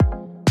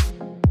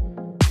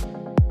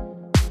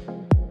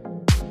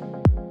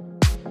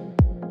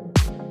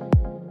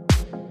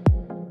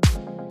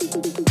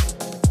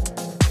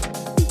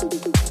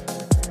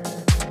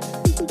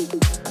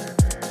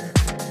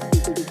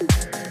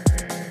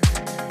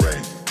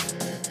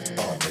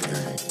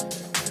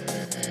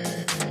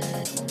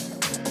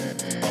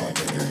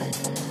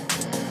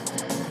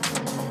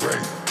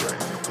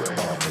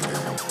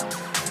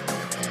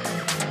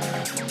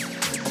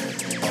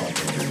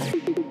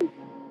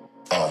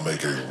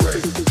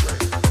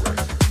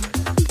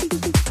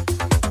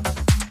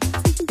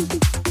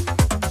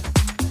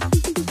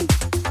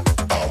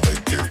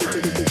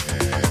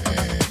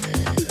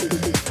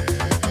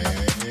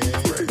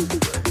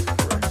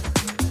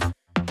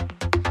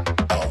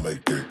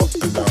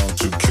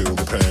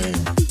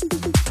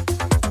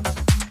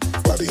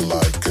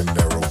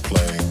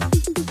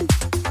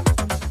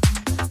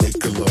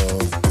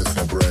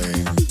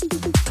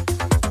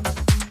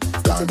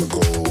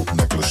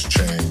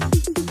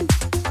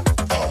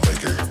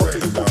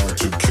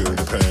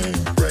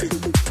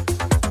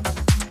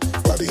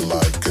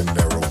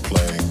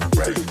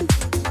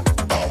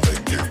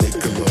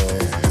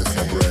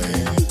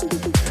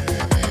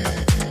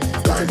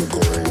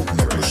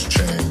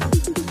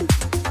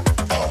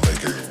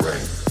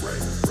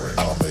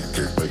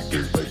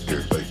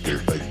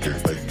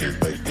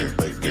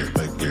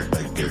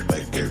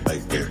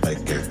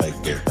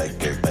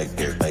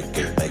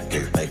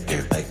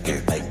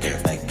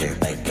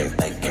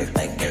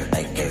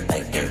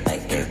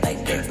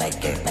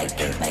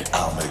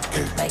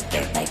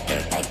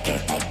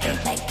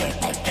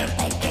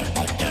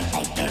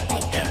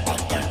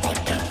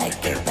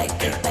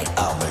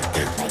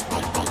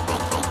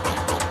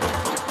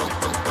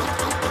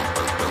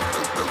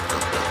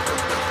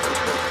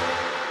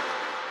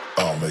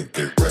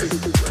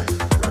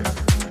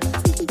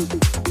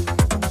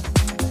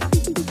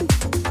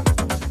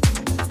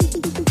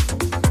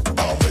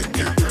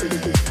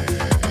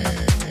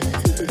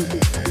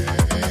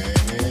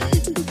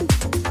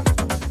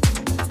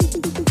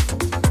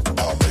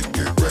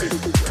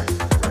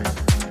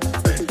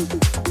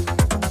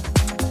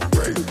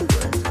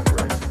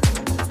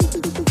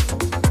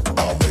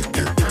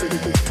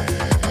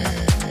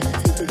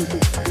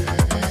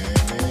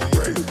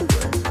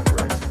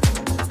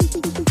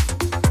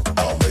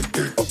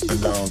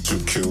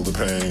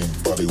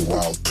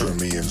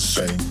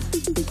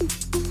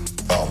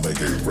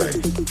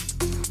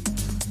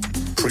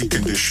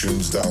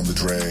Down the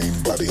drain,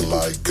 body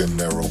like an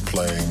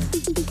aeroplane.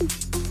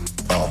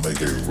 I'll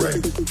make it rain.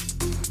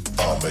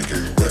 I'll make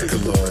it rain. Make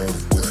love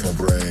with my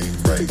brain,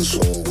 make the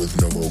soul with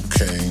no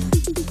cocaine.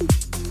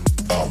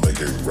 I'll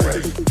make it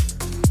rain.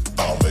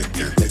 I'll make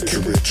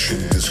you rich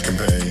in this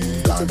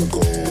campaign. Diamond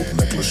gold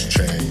necklace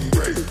chain.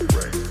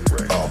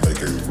 I'll make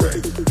it